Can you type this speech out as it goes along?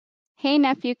Hey,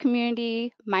 NephU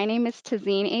community. My name is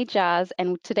Tazin Aijaz,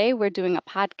 and today we're doing a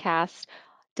podcast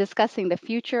discussing the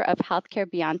future of healthcare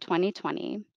beyond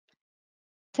 2020.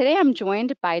 Today I'm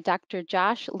joined by Dr.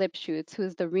 Josh Lipschutz, who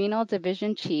is the Renal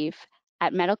Division Chief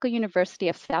at Medical University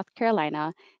of South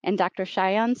Carolina, and Dr.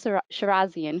 Shayan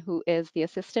Shirazian, who is the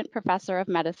Assistant Professor of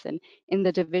Medicine in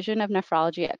the Division of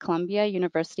Nephrology at Columbia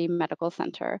University Medical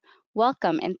Center.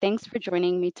 Welcome, and thanks for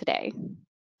joining me today.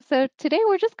 So today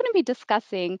we're just going to be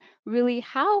discussing really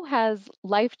how has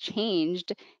life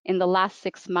changed in the last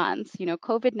 6 months.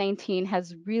 COVID-19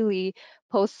 has really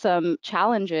posed some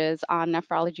challenges on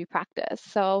nephrology practice.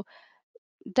 So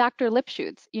Dr.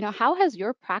 Lipschutz, how has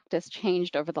your practice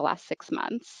changed over the last 6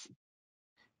 months?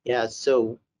 Yeah,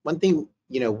 so one thing,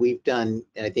 we've done,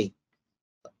 and I think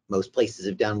most places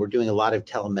have done, we're doing a lot of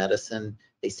telemedicine.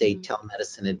 They say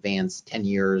telemedicine advanced 10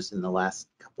 years in the last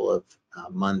couple of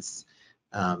months,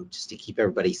 just to keep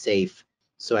everybody safe.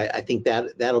 So I think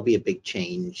that'll be a big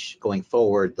change going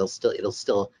forward. It'll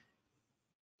still,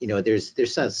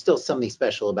 there's still something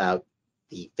special about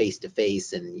the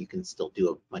face-to-face, and you can still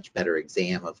do a much better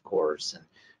exam, of course.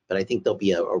 But I think there'll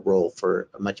be a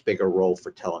much bigger role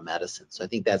for telemedicine. So I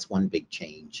think that's one big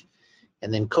change.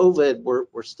 And then COVID,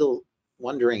 we're still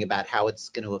wondering about how it's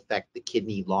going to affect the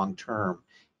kidney long term.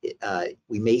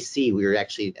 We may see,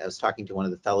 I was talking to one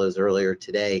of the fellows earlier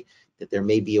today, that there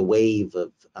may be a wave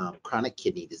of chronic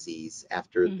kidney disease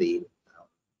after the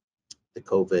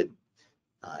COVID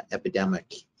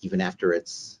epidemic, even after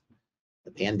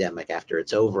the pandemic, after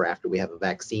it's over, after we have a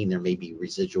vaccine, there may be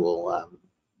residual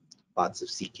lots of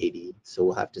CKD. So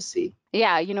we'll have to see.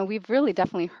 Yeah, we've really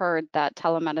definitely heard that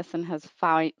telemedicine has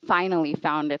finally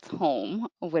found its home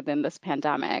within this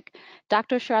pandemic.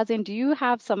 Dr. Shirazian, do you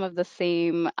have some of the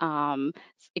same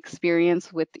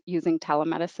experience with using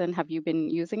telemedicine? Have you been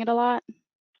using it a lot?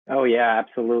 Oh yeah,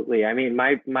 absolutely. I mean,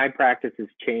 my practice has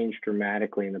changed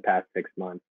dramatically in the past 6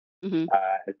 months,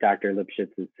 as Dr.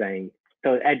 Lipschutz is saying.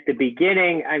 So at the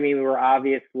beginning, I mean, we were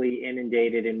obviously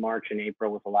inundated in March and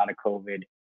April with a lot of COVID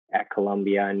at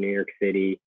Columbia and New York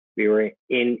City. We were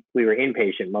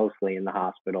inpatient mostly in the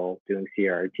hospital, doing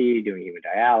CRRT, doing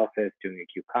hemodialysis, doing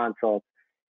acute consults,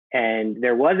 and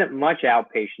there wasn't much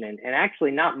outpatient and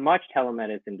actually not much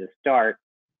telemedicine to start.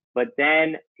 But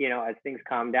then, as things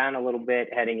calmed down a little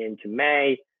bit heading into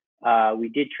May, we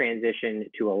did transition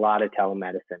to a lot of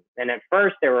telemedicine. And at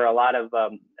first, there were a lot of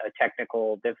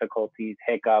technical difficulties,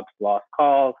 hiccups, lost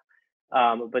calls.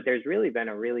 But there's really been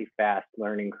a really fast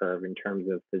learning curve in terms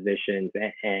of physicians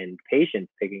and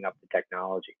patients picking up the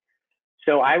technology.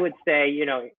 So I would say,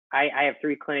 I have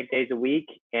 3 clinic days a week,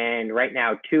 and right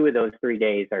now 2 of those 3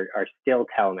 days are still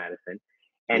telemedicine.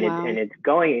 And it's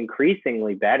going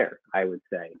increasingly better, I would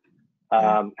say.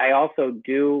 I also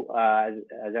do,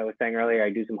 as I was saying earlier, I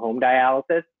do some home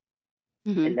dialysis,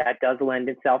 and that does lend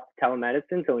itself to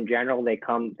telemedicine. So in general, they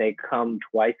come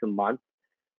twice a month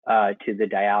to the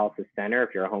dialysis center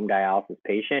if you're a home dialysis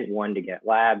patient, one to get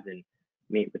labs and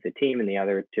meet with the team, and the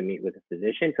other to meet with a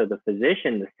physician. So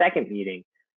the second meeting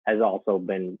has also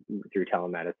been through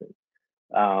telemedicine.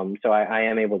 So I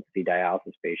am able to see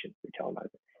dialysis patients through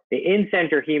telemedicine. The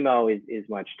in-center hemo is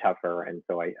much tougher, and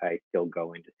so I still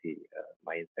go in to see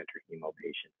my in-center hemo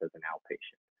patients as an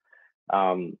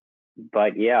outpatient.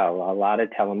 But yeah, a lot of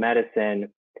telemedicine.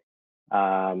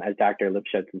 As Dr.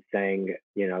 Lipschutz is saying,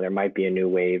 there might be a new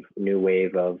wave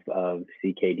of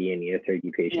CKD and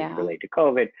ESRD patients related to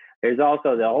COVID. There's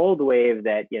also the old wave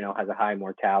that has a high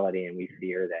mortality, and we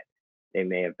fear that they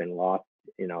may have been lost.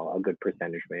 A good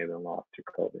percentage may have been lost to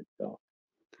COVID.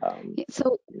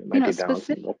 So,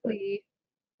 specifically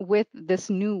with this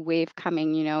new wave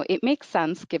coming, it makes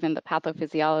sense given the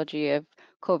pathophysiology of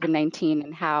COVID-19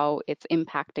 and how it's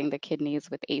impacting the kidneys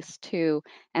with ACE2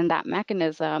 and that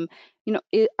mechanism.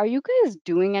 Are you guys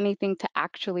doing anything to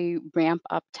actually ramp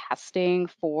up testing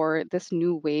for this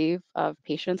new wave of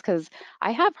patients? Because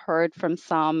I have heard from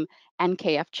some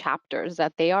NKF chapters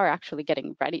that they are actually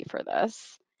getting ready for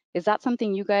this. Is that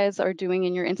something you guys are doing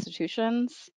in your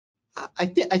institutions? I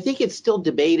think it's still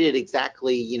debated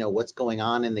exactly, what's going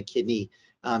on in the kidney.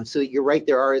 So you're right,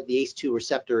 the ACE2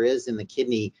 receptor is in the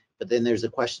kidney, but then there's a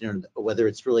question of whether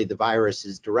it's really the virus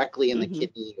is directly in the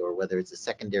kidney or whether it's a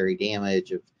secondary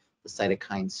damage of the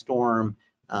cytokine storm,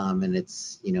 and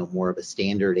it's more of a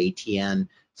standard ATN.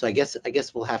 So I guess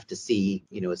we'll have to see,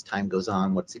 as time goes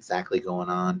on, what's exactly going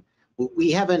on.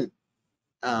 We haven't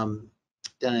done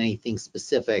anything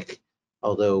specific,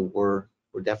 although we're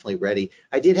definitely ready.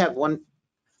 I did have one.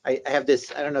 I have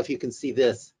this. I don't know if you can see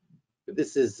this, but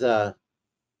this is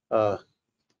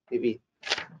maybe.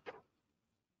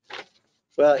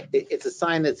 Well, it's a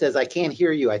sign that says, I can't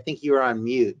hear you. I think you're on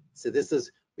mute. So this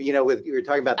is, you know, with you were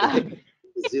talking about the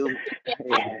Zoom.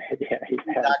 Yeah,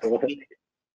 absolutely.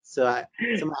 So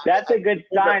That's a good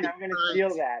sign. the I'm going to steal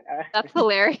that. That's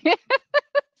hilarious.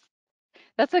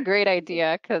 That's a great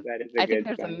idea because That is a I think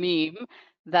good there's a sign. meme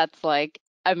that's like,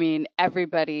 I mean,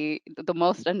 everybody, the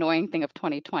most annoying thing of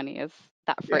 2020 is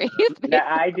that Yeah, phrase. That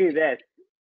I do this.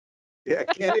 yeah,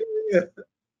 can't hear you.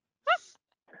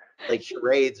 Like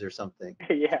charades or something.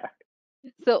 Yeah.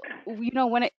 So, you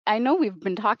know, I know we've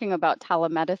been talking about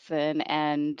telemedicine,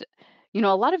 and, you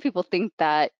know, a lot of people think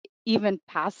that even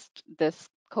past this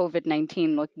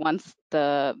COVID-19, like once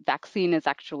the vaccine is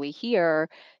actually here,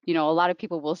 you know, a lot of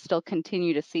people will still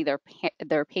continue to see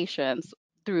their patients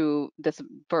through this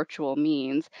virtual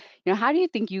means. You know, how do you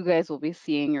think you guys will be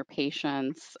seeing your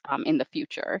patients in the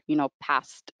future, you know,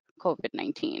 past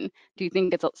COVID-19? Do you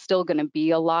think it's still going to be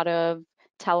a lot of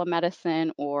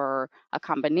telemedicine or a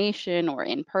combination or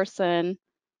in person?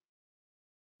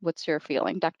 What's your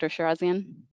feeling, Dr.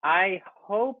 Shirazian? I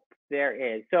hope there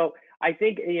is. So I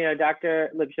think, Dr.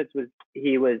 Lipschutz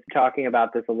was talking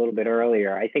about this a little bit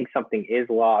earlier. I think something is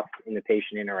lost in the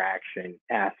patient interaction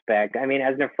aspect. I mean,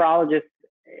 as nephrologists,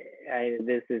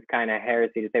 this is kind of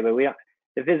heresy to say, but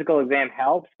the physical exam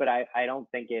helps, but I don't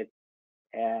think it's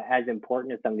as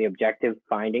important as some of the objective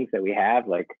findings that we have,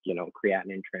 like,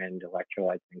 creatinine trend,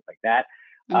 electrolytes, things like that.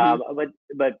 Mm-hmm.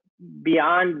 But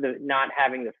beyond the not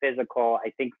having the physical,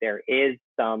 I think there is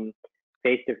some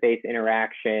face-to-face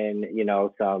interaction,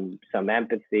 some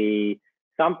empathy.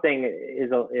 Something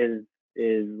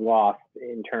is lost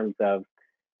in terms of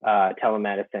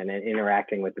telemedicine and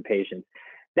interacting with the patients.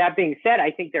 That being said,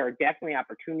 I think there are definitely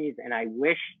opportunities, and I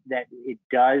wish that it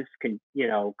does,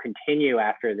 continue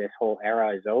after this whole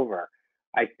era is over.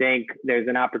 I think there's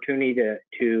an opportunity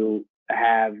to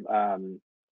have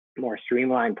more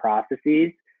streamlined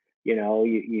processes.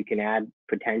 You can add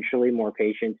potentially more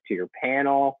patients to your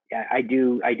panel. I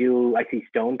see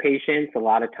stone patients. A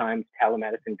lot of times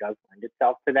telemedicine does lend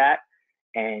itself to that.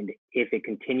 And if it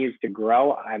continues to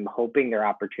grow, I'm hoping there are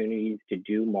opportunities to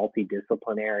do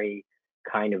multidisciplinary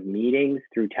kind of meetings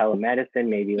through telemedicine,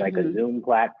 maybe like a Zoom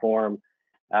platform.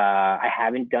 I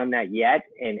haven't done that yet,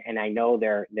 and I know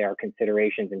there are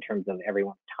considerations in terms of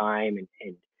everyone's time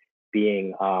and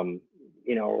being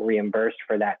reimbursed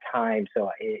for that time. So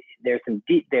there's some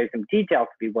details to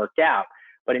be worked out.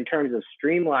 But in terms of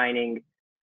streamlining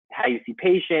how you see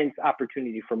patients,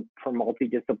 opportunity for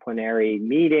multidisciplinary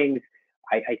meetings,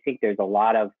 I think there's a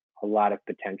lot of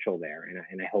potential there,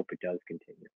 and I hope it does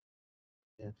continue.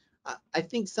 Yeah. I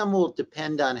think some will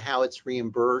depend on how it's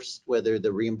reimbursed, whether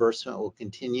the reimbursement will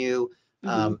continue.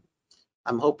 I'm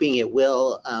hoping it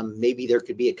will. Maybe there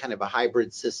could be a kind of a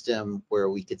hybrid system where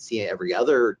we could see every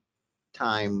other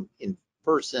time in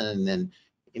person and then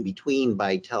in between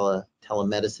by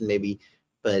telemedicine maybe.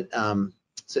 But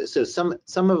so some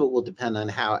of it will depend on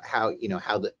how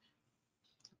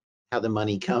the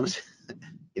money comes.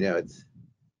 It's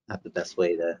not the best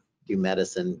way to do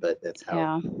medicine, but that's how.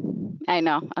 Yeah, I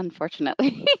know,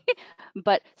 unfortunately.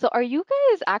 But so are you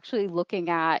guys actually looking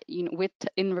at,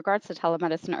 in regards to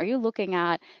telemedicine, are you looking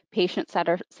at patient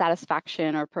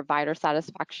satisfaction or provider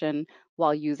satisfaction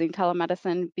while using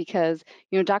telemedicine? Because,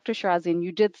 Dr. Shirazian,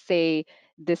 you did say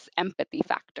this empathy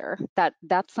factor,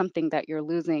 that's something that you're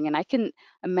losing. And I can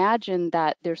imagine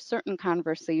that there's certain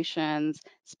conversations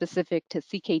specific to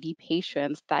CKD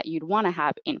patients that you'd want to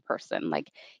have in person, like,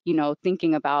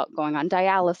 thinking about going on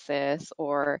dialysis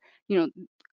or,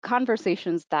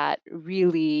 conversations that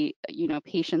really,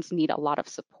 patients need a lot of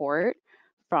support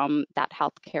from that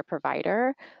healthcare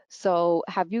provider. So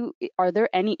are there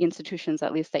any institutions,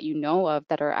 at least that you know of,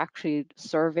 that are actually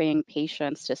surveying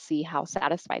patients to see how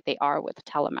satisfied they are with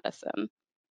telemedicine?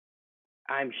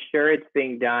 I'm sure it's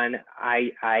being done.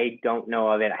 I don't know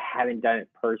of it. I haven't done it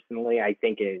personally. I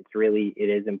think it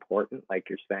is important. Like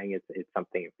you're saying, it's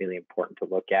something really important to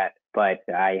look at. But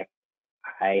I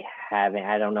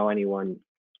don't know anyone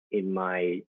in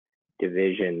my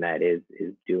division that is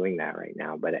doing that right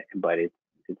now. But it's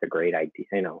a great idea.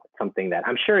 It's something that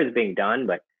I'm sure is being done,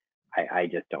 but I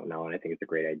just don't know. And I think it's a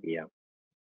great idea.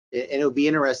 And it'll be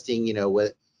interesting,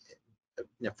 with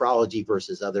nephrology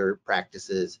versus other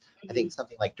practices. I think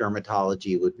something like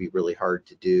dermatology would be really hard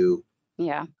to do.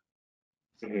 Yeah.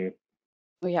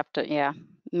 We have to, yeah,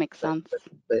 makes sense.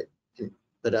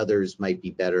 But others might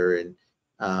be better. And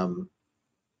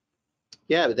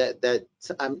yeah,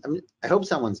 I hope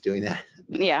someone's doing that.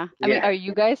 Yeah. I mean, are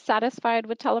you guys satisfied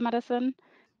with telemedicine?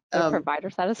 The provider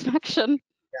satisfaction?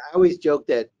 I always joke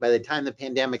that by the time the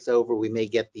pandemic's over, we may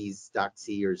get these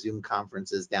DocC or Zoom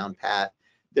conferences down pat.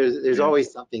 there's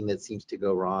always something that seems to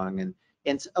go wrong,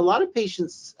 and a lot of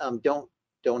patients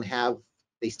don't have,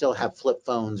 they still have flip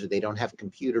phones, or they don't have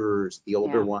computers, the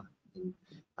older one.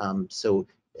 So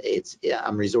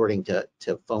I'm resorting to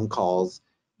phone calls.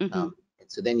 And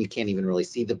so then you can't even really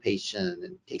see the patient,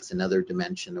 and it takes another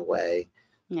dimension away.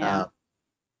 Yeah,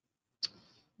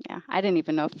 I didn't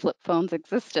even know flip phones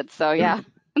existed. So yeah,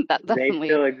 that They definitely.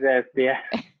 still exist. Yeah.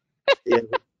 Yeah.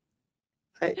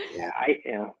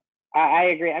 I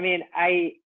agree. I mean,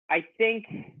 I think,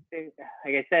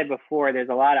 like I said before, there's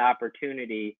a lot of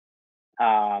opportunity,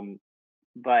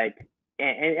 but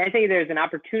and I think there's an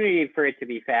opportunity for it to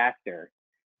be faster,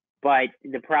 but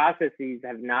the processes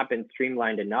have not been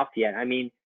streamlined enough yet. I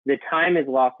mean, the time is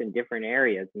lost in different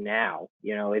areas now.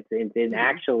 You know, it's in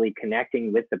actually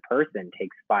connecting with the person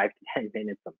takes 5 to 10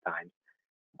 minutes sometimes,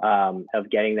 of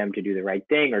getting them to do the right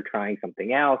thing or trying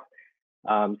something else.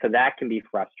 So that can be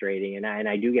frustrating, and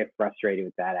I do get frustrated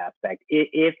with that aspect.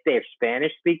 If they're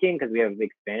Spanish speaking, because we have a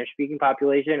big Spanish speaking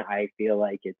population, I feel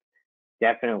like it's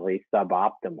definitely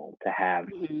suboptimal to have,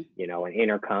 you know, an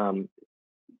intercom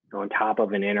on top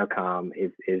of an intercom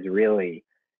is really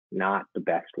not the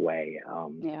best way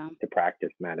to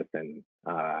practice medicine.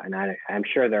 And I'm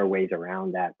sure there are ways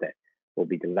around that will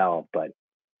be developed, but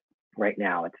right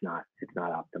now it's not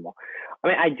optimal. I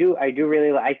mean, I do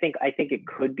really, I think it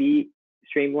could be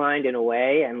streamlined in a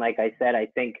way. And like I said, I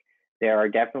think there are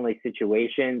definitely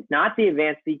situations, not the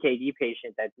advanced CKD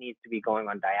patient that needs to be going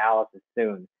on dialysis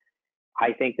soon.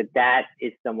 I think that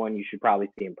is someone you should probably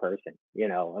see in person, you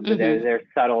know, but there's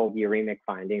subtle uremic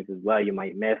findings as well you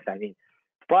might miss. I mean,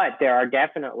 but there are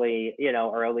definitely, you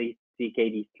know, early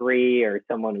CKD3 or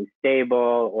someone who's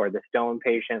stable, or the stone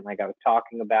patient like I was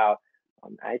talking about.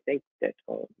 I think that,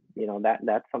 you know,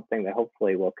 that's something that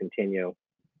hopefully will continue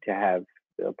to have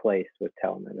a place with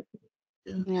telemedicine.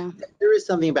 Yeah. There is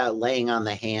something about laying on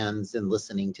the hands and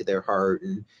listening to their heart,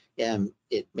 and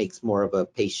it makes more of a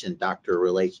patient-doctor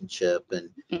relationship. And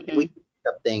we pick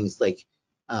up things like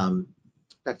Dr.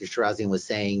 Shirazian was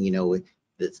saying, you know, with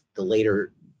the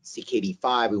later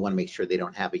CKD5, we want to make sure they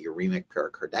don't have a uremic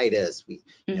pericarditis. We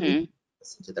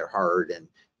listen to their heart and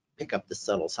pick up the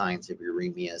subtle signs of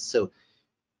uremia. So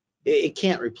it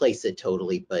can't replace it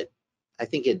totally, but I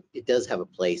think it does have a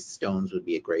place. Stones would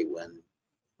be a great one,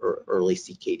 or early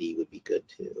CKD would be good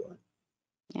too.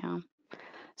 Yeah.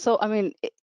 So, I mean,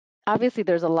 obviously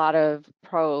there's a lot of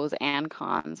pros and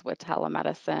cons with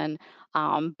telemedicine,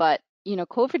 but, you know,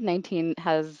 COVID-19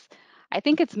 I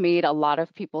think it's made a lot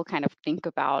of people kind of think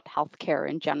about healthcare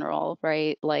in general,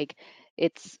 right? Like,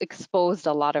 it's exposed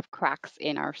a lot of cracks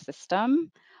in our system.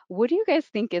 What do you guys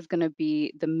think is going to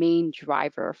be the main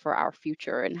driver for our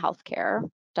future in healthcare,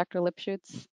 Dr.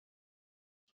 Lipschutz?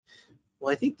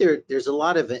 Well, I think there's a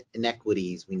lot of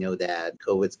inequities. We know that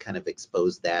COVID's kind of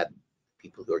exposed that.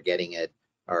 People who are getting it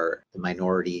are the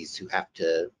minorities who have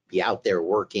to be out there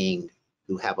working,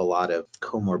 who have a lot of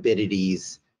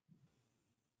comorbidities.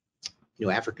 You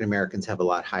know, African Americans have a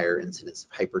lot higher incidence of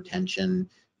hypertension,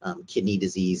 kidney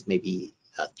disease, maybe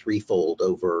threefold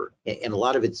over, and a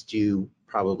lot of it's due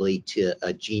probably to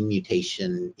a gene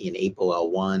mutation in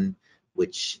APOL1,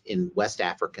 which in West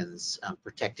Africans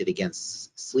protected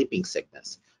against sleeping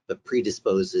sickness, but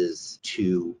predisposes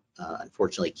to,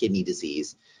 unfortunately, kidney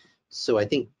disease. So I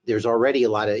think there's already a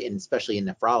lot of, and especially in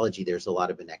nephrology, there's a lot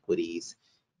of inequities,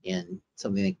 and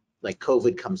something like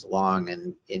COVID comes along,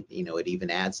 and you know, it even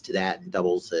adds to that and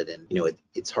doubles it. And you know,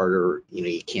 it's harder. You know,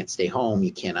 you can't stay home,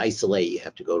 you can't isolate, you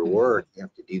have to go to work, you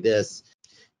have to do this.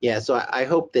 Yeah, so I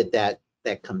hope that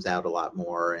comes out a lot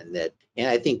more, and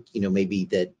I think, you know, maybe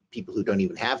that people who don't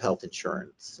even have health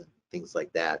insurance and things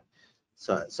like that.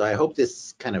 So I hope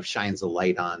this kind of shines a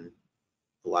light on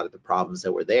a lot of the problems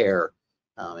that were there,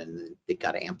 and they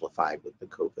got amplified with the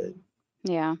COVID.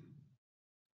 Yeah.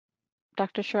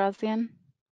 Dr. Shirazian,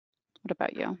 what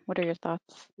about you? What are your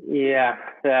thoughts? Yeah,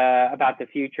 about the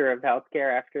future of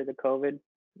healthcare after the COVID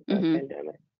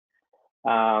pandemic.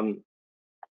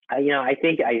 You know, I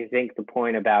think the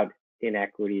point about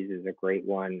inequities is a great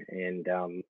one, and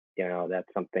you know,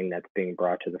 that's something that's being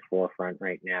brought to the forefront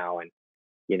right now, and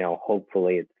you know,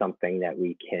 hopefully it's something that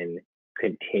we can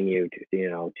continue to, you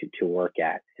know, to work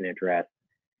at and address.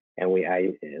 And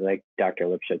I like Dr.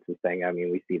 Lipschutz was saying, I mean,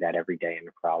 we see that every day in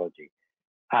nephrology.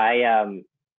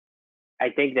 I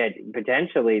think that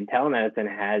potentially telemedicine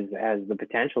has the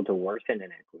potential to worsen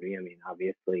inequity. I mean,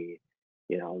 obviously,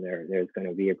 you know, there's going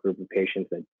to be a group of patients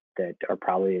that are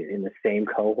probably in the same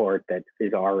cohort that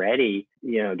is already,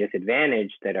 you know,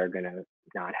 disadvantaged, that are going to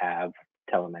not have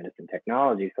telemedicine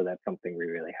technology. So that's something we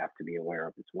really have to be aware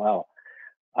of as well.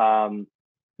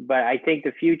 but I think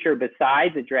the future,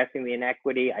 besides addressing the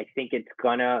inequity, I think it's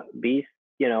gonna be,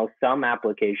 some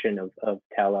application of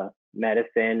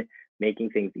telemedicine,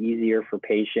 making things easier for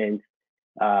patients,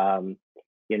 having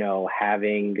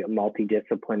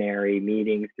multidisciplinary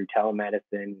meetings through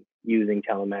telemedicine, using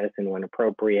telemedicine when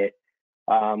appropriate.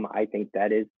 I think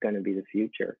that is going to be the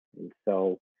future. And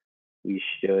so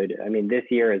this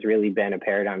year has really been a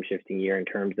paradigm shifting year in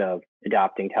terms of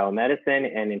adopting telemedicine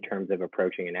and in terms of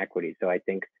approaching inequity. So I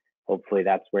think hopefully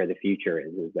that's where the future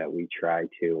is that we try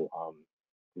to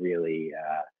really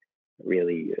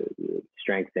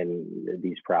strengthen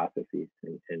these processes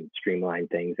and streamline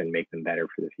things and make them better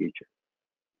for the future.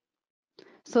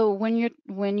 So when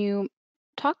you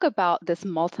talk about this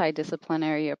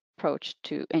multidisciplinary approach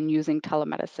to and using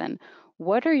telemedicine,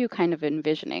 what are you kind of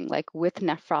envisioning? Like with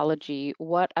nephrology,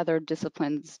 what other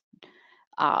disciplines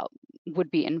would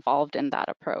be involved in that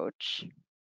approach?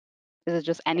 Is it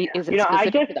just any? Is it I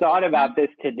specific just to the thought about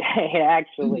patient? this today.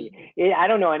 Actually, I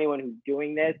don't know anyone who's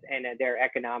doing this, and there are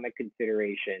economic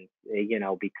considerations.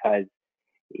 Because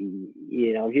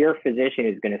if you're a physician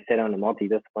who's going to sit on a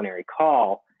multidisciplinary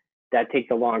call, that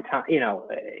takes a long time.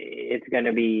 It's got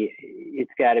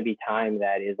to be time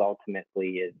that is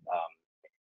ultimately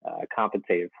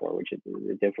compensated for, which is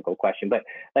a difficult question. But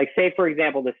like, say for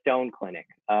example, the Stone Clinic.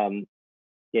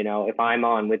 If I'm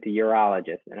on with the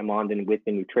urologist and I'm on with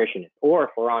the nutritionist, or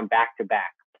if we're on back to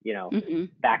back,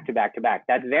 back to back to back,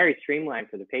 that's very streamlined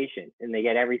for the patient, and they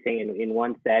get everything in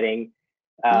one setting.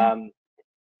 And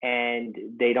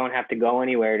they don't have to go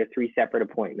anywhere to 3 separate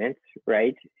appointments,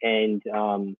 right? And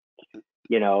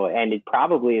and it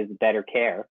probably is better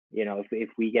care, if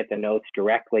we get the notes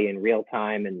directly in real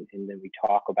time and then we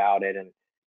talk about it. And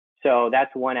so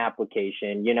that's one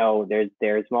application.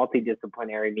 There's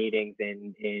multidisciplinary meetings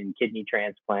in kidney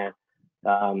transplant,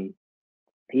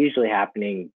 usually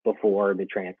happening before the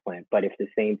transplant. But if the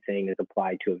same thing is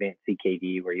applied to advanced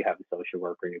CKD, where you have a social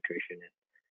worker,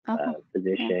 nutritionist,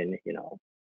 physician,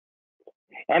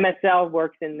 MSL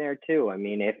works in there too.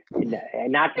 If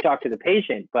not to talk to the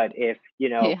patient, but if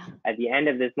at the end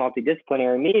of this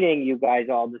multidisciplinary meeting, you guys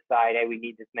all decide, hey, we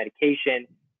need this medication,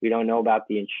 we don't know about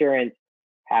the insurance,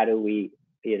 how do we,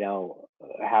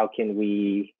 how can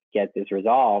we get this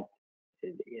resolved?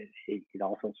 It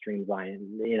also streamlines,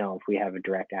 if we have a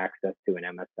direct access to an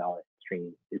MSL,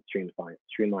 it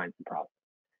streamlines the process.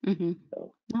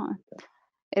 So,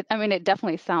 it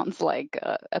definitely sounds like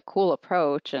a cool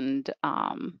approach, and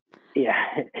yeah,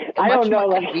 I don't know,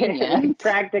 like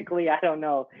practically, I don't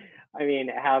know.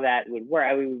 How that would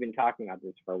work. We've been talking about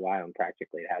this for a while, and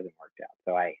practically it hasn't worked out.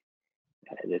 So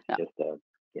it's just a,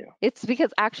 It's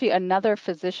because actually another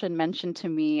physician mentioned to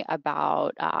me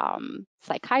about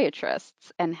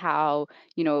psychiatrists and how,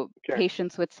 Sure.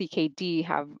 patients with CKD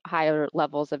have higher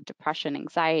levels of depression,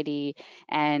 anxiety,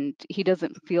 and he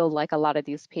doesn't feel like a lot of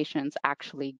these patients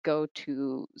actually go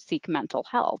to seek mental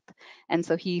health. And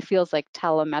so he feels like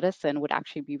telemedicine would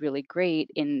actually be really great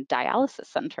in dialysis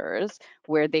centers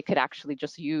where they could actually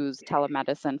just use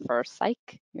telemedicine for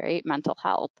psych, right? Mental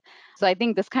health. So I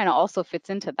think this kind of also fits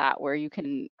into that, where you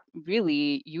can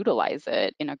really utilize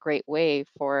it in a great way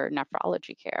for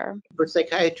nephrology care. For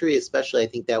psychiatry especially, I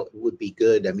think that would be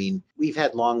good. We've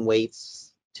had long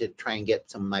waits to try and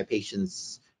get some of my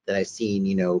patients that I've seen,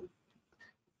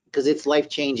 because it's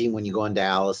life-changing when you go on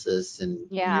dialysis and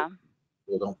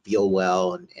people don't feel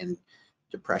well, and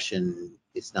depression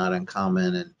is not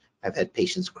uncommon. And I've had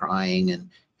patients crying, and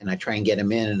I try and get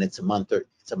them in, and it's a month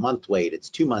wait, it's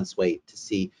 2 months wait to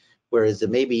see. Whereas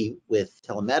maybe with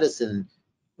telemedicine,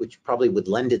 which probably would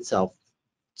lend itself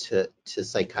to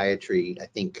psychiatry, I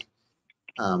think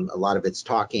a lot of it's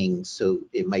talking, so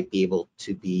it might be able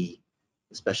to be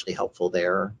especially helpful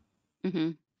there.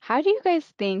 How do you guys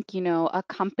think, a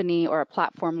company or a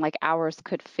platform like ours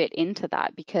could fit into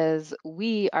that? Because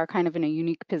we are kind of in a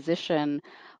unique position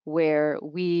where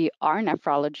we are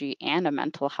nephrology and a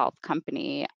mental health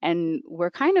company, and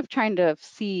we're kind of trying to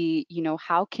see,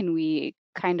 how can we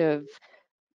kind of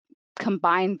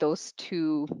combine those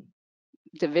two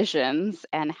divisions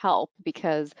and help,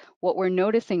 because what we're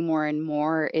noticing more and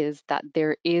more is that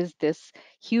there is this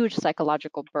huge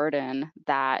psychological burden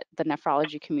that the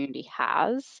nephrology community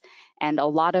has, and a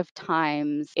lot of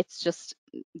times it's just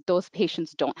those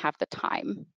patients don't have the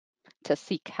time to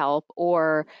seek help,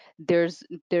 or there's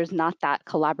not that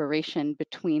collaboration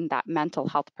between that mental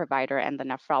health provider and the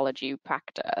nephrology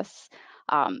practice.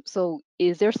 So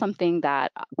is there something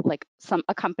that like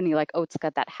a company like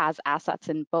Otsuka that has assets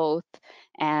in both,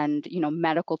 and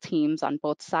medical teams on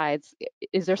both sides,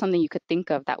 is there something you could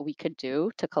think of that we could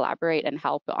do to collaborate and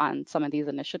help on some of these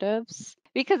initiatives?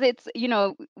 Because it's,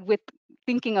 with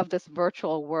thinking of this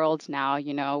virtual world now,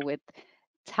 you know, with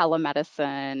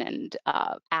telemedicine and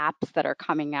apps that are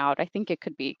coming out. I think it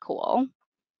could be cool.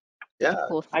 Yeah.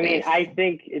 Cool I mean, space. I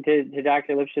think to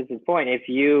Dr. Lipschutz's point, if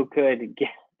you could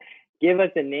give us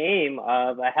a name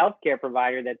of a healthcare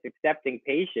provider that's accepting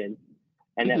patients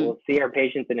and that will see our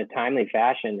patients in a timely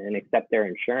fashion and accept their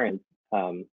insurance,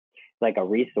 like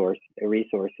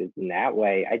resources in that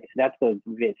way.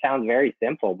 It sounds very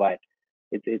simple, but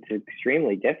it's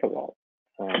extremely difficult.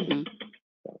 Yeah.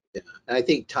 And I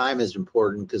think time is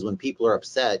important, because when people are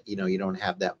upset, you know, you don't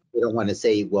have that. We don't want to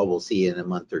say, well, we'll see you in a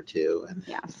month or two. And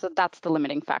yeah, so that's the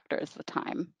limiting factor, is the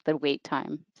time, the wait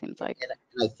time, seems like.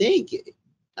 and I think,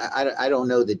 I don't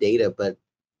know the data, but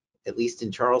at least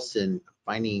in Charleston,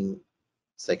 finding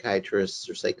psychiatrists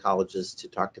or psychologists to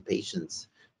talk to patients,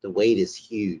 the wait is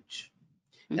huge.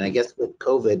 And I guess with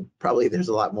COVID, probably there's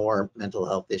a lot more mental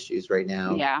health issues right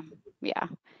now. Yeah.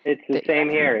 It's the same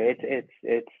here.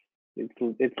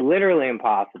 It's literally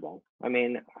impossible. I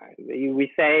mean,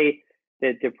 we say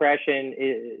that depression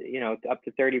is, you know, up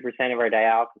to 30% of our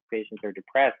dialysis patients are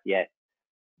depressed, yet,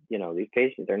 you know, these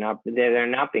patients are not, they're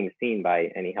not being seen by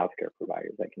any healthcare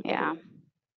providers. I can tell you.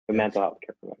 The mental health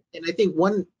care providers. And I think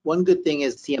one good thing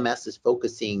is CMS is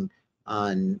focusing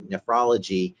on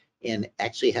nephrology and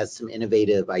actually has some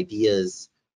innovative ideas,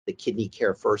 the Kidney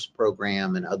Care First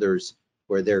program and others,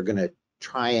 where they're going to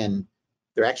try and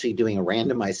they're actually doing a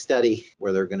randomized study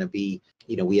where they're going to be,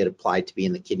 you know, we had applied to be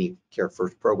in the Kidney Care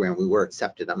First program. We were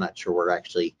accepted. I'm not sure we're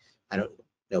actually, I don't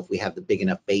know if we have the big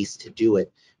enough base to do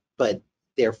it, but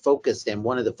they're focused, and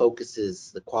one of the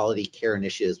focuses, the quality care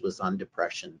initiatives, was on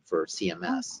depression for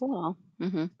CMS. Oh,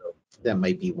 cool. So that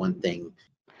might be one thing.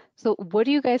 So what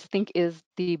do you guys think is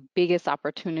the biggest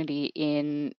opportunity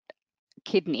in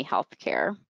kidney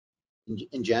healthcare?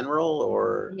 In general,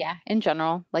 or? Yeah, in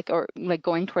general, like, or like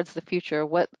going towards the future,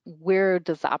 where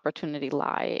does the opportunity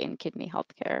lie in kidney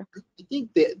healthcare? I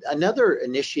think that another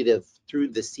initiative through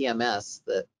the CMS,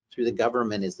 through the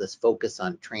government, is this focus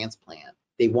on transplant.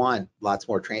 They want lots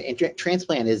more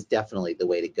transplant is definitely the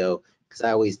way to go, because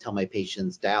I always tell my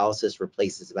patients dialysis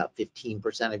replaces about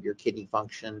 15% of your kidney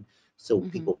function. So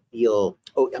people feel,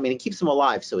 I mean, it keeps them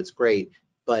alive, so it's great,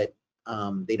 but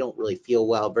they don't really feel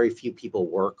well. Very few people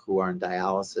work who are on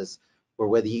dialysis, or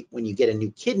when you get a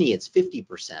new kidney, it's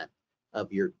 50%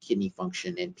 of your kidney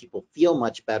function, and people feel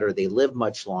much better. They live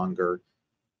much longer.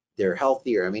 They're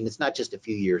healthier. I mean, it's not just a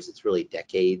few years, it's really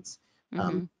decades.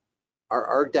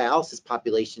 Our dialysis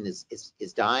population is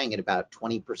dying at about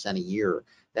 20% a year.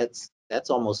 That's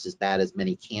almost as bad as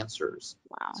many cancers.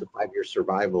 Wow. So 5-year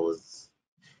survival is,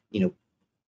 you know,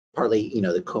 partly, you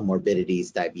know, the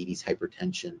comorbidities, diabetes,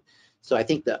 hypertension. So I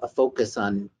think that a focus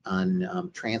on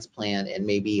transplant and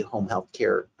maybe home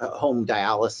healthcare, home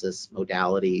dialysis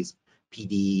modalities,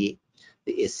 PD,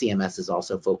 the CMS is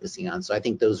also focusing on. So I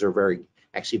think those are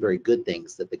actually very good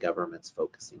things that the government's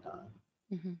focusing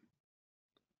on.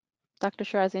 Dr.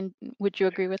 Shirazian, would you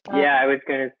agree with that? Yeah, I was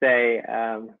going to say,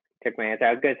 took my answer.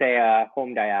 I was going to say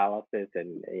home dialysis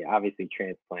and obviously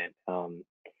transplant.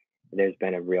 There's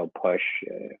been a real push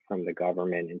from the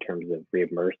government in terms of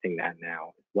reimbursing that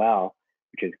now as well,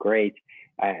 which is great.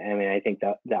 I mean, I think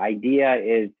the idea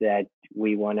is that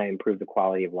we want to improve the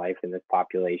quality of life in this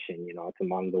population. You know, it's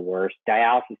among the worst.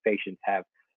 Dialysis patients have,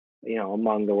 you know,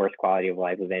 among the worst quality of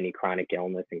life of any chronic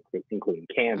illness, including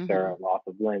cancer, loss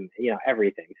of limb, you know,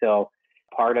 everything. So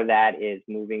part of that is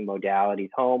moving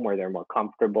modalities home where they're more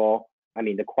comfortable. I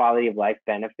mean, the quality of life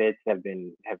benefits have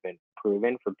been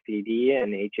proven for PD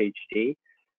and HHD.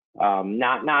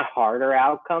 Not harder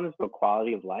outcomes, but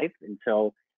quality of life. And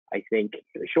so I think,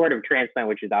 short of transplant,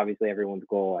 which is obviously everyone's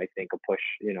goal, I think a push,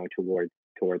 you know,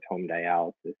 towards home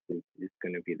dialysis is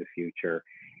going to be the future.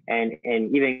 And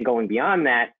even going beyond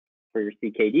that, for your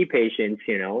CKD patients,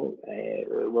 you know,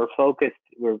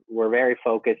 we're very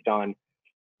focused on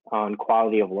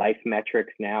quality of life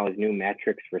metrics now as new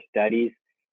metrics for studies.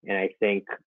 And I think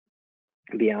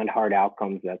beyond hard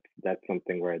outcomes, that's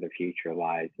something where the future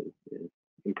lies, is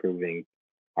improving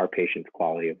our patients'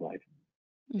 quality of life.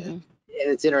 And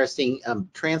it's interesting,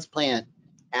 transplant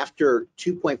after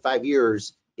 2.5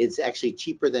 years, it's actually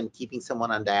cheaper than keeping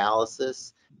someone on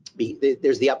dialysis.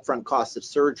 There's the upfront cost of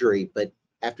surgery, but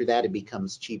after that, it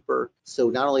becomes cheaper. So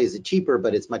not only is it cheaper,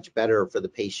 but it's much better for the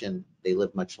patient. They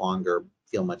live much longer,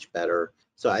 feel much better.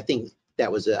 So I think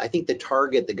I think the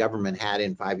target the government had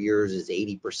in 5 years is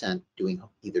 80% doing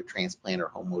either transplant or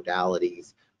home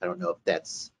modalities. I don't know if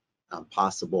that's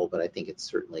possible, but I think it's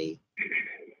certainly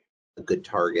a good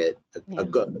target, a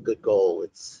good goal.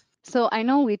 So I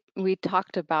know we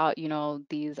talked about,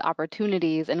 these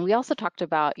opportunities, and we also talked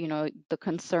about, the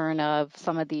concern of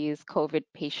some of these COVID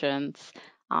patients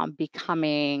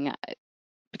becoming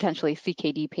potentially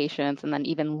CKD patients, and then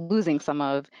even losing some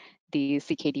of these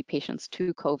CKD patients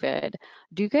to COVID.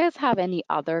 Do you guys have any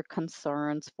other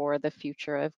concerns for the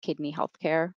future of kidney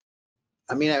healthcare?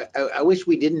 I mean, I wish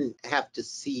we didn't have to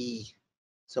see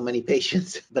so many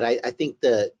patients, but I think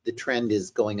the trend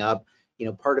is going up.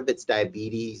 Part of it's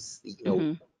diabetes.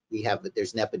 Mm-hmm.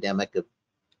 There's an epidemic of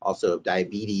also of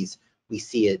diabetes. We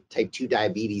see it type 2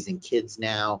 diabetes in kids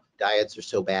now. Diets are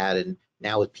so bad, and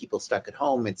now with people stuck at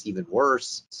home, it's even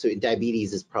worse. So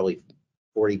diabetes is probably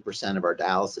 40% of our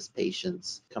dialysis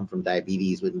patients come from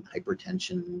diabetes with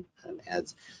hypertension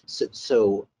adds.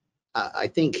 So I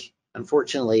think,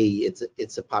 unfortunately,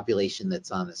 it's a population that's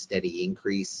on a steady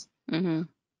increase. Mm-hmm.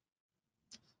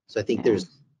 So I think Yeah.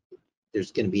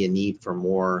 there's going to be a need for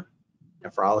more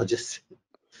nephrologists.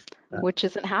 Which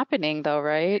isn't happening though,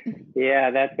 right?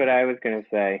 Yeah, that's what I was going to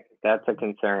say. That's a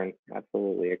concern.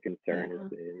 Absolutely a concern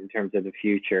Yeah. in terms of the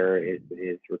future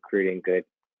is recruiting good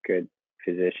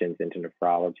physicians into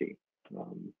nephrology.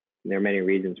 There are many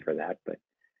reasons for that, but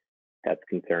that's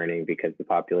concerning because the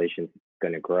population is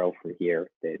going to grow from here,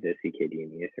 the CKD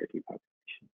and the SRT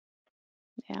population.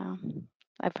 Yeah.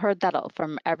 I've heard that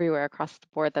from everywhere across the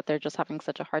board that they're just having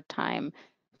such a hard time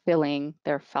filling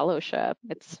their fellowship.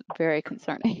 It's very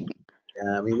concerning.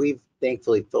 I mean, we've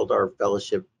thankfully filled our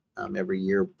fellowship every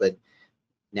year, but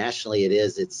nationally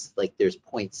it's like there's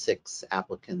 0.6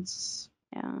 applicants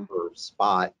Yeah. per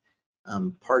spot.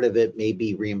 Part of it may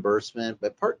be reimbursement,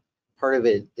 but part of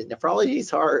it, nephrology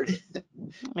is hard.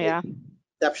 Yeah.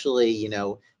 Conceptually,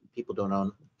 people don't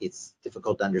know. It's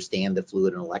difficult to understand the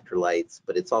fluid and electrolytes,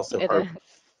 but it's also It hard,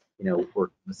 is.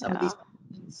 working with some of Yeah. these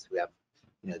patients who have,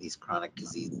 these chronic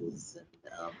diseases. And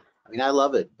I mean, I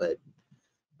love it, but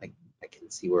I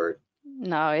can see where.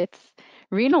 No,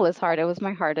 renal is hard. It was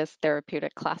my hardest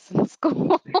therapeutic class in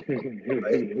school.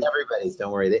 Everybody's,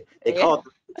 don't worry. They Yeah. call it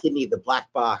the kidney the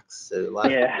black box. So a lot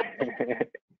of Yeah.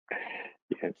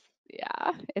 Yes.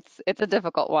 Yeah, it's a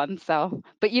difficult one. So,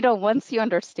 but once you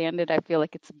understand it, I feel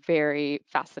like it's very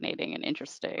fascinating and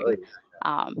interesting. But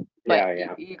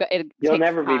Yeah. it You'll takes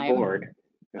never be bored.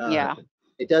 time. uh, Yeah.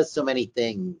 it does so many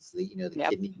things. The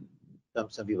Yep. kidney.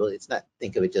 Some people, it's not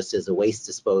think of it just as a waste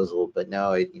disposal, but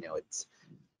no, it's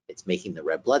making the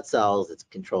red blood cells. It's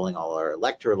controlling all our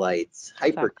electrolytes,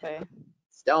 hypertension, Exactly.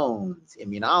 stones,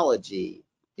 immunology.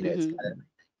 It's Hmm. kind of.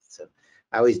 So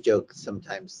I always joke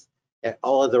sometimes.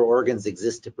 All other organs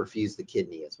exist to perfuse the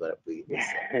kidney, is what we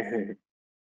say.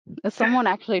 Someone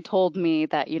actually told me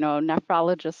that, became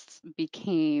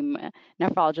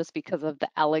nephrologists because of the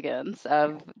elegance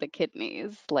of the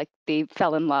kidneys. Like they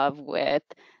fell in love with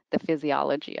the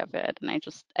physiology of it. And I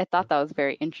thought that was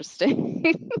very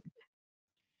interesting.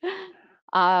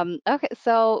 Okay,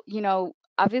 so,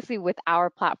 obviously with our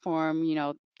platform,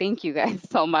 thank you guys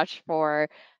so much for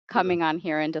coming on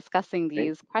here and discussing Thank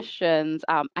these you. questions.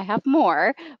 I have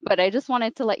more, but I just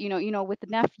wanted to let with the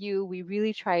NephU, we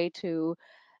really try to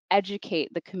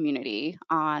educate the community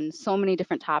on so many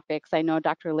different topics. I know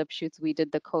Dr. Lipschutz, we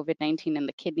did the COVID-19 and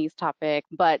the kidneys topic,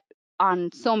 but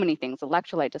on so many things,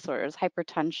 electrolyte disorders,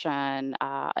 hypertension,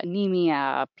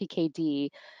 anemia,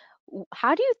 PKD.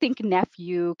 How do you think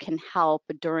NephU can help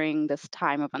during this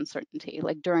time of uncertainty,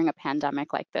 like during a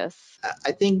pandemic like this?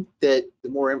 I think that the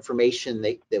more information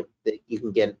that you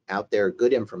can get out there,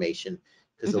 good information,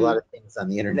 because a Hmm. lot of things on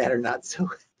the internet are not so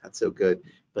good.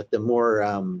 But the more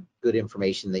good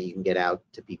information that you can get out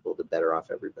to people, the better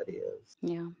off everybody is.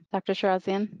 Yeah. Dr.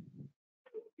 Shirazian?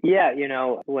 Yeah,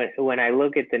 when I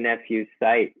look at the NephU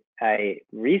site, I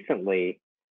recently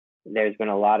there's been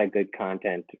a lot of good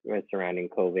content surrounding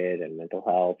COVID and mental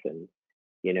health, and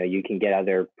you can get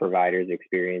other providers'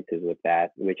 experiences with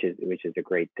that, which is a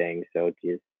great thing. So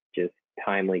just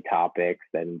timely topics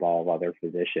that involve other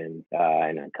physicians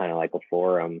and kind of like a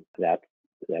forum. That's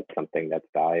something that's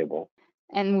valuable.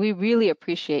 And we really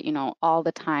appreciate, all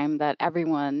the time that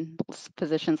everyone,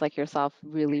 physicians like yourself,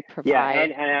 really Yeah,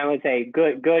 provide. and I would say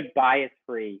good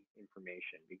bias-free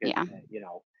information because Yeah.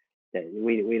 that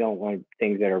we don't want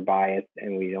things that are biased,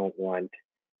 and we don't want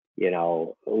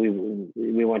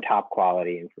we want top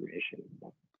quality information.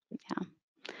 Yeah.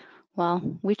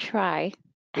 Well, we try.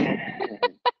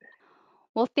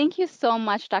 Well, thank you so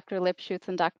much, Dr. Lipschutz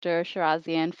and Dr.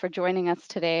 Shirazian, for joining us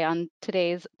today on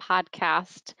today's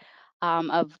podcast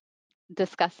of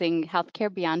discussing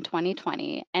healthcare beyond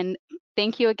 2020. And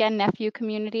thank you again, NephU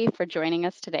community, for joining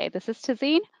us today. This is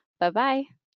Tazin. Bye-bye.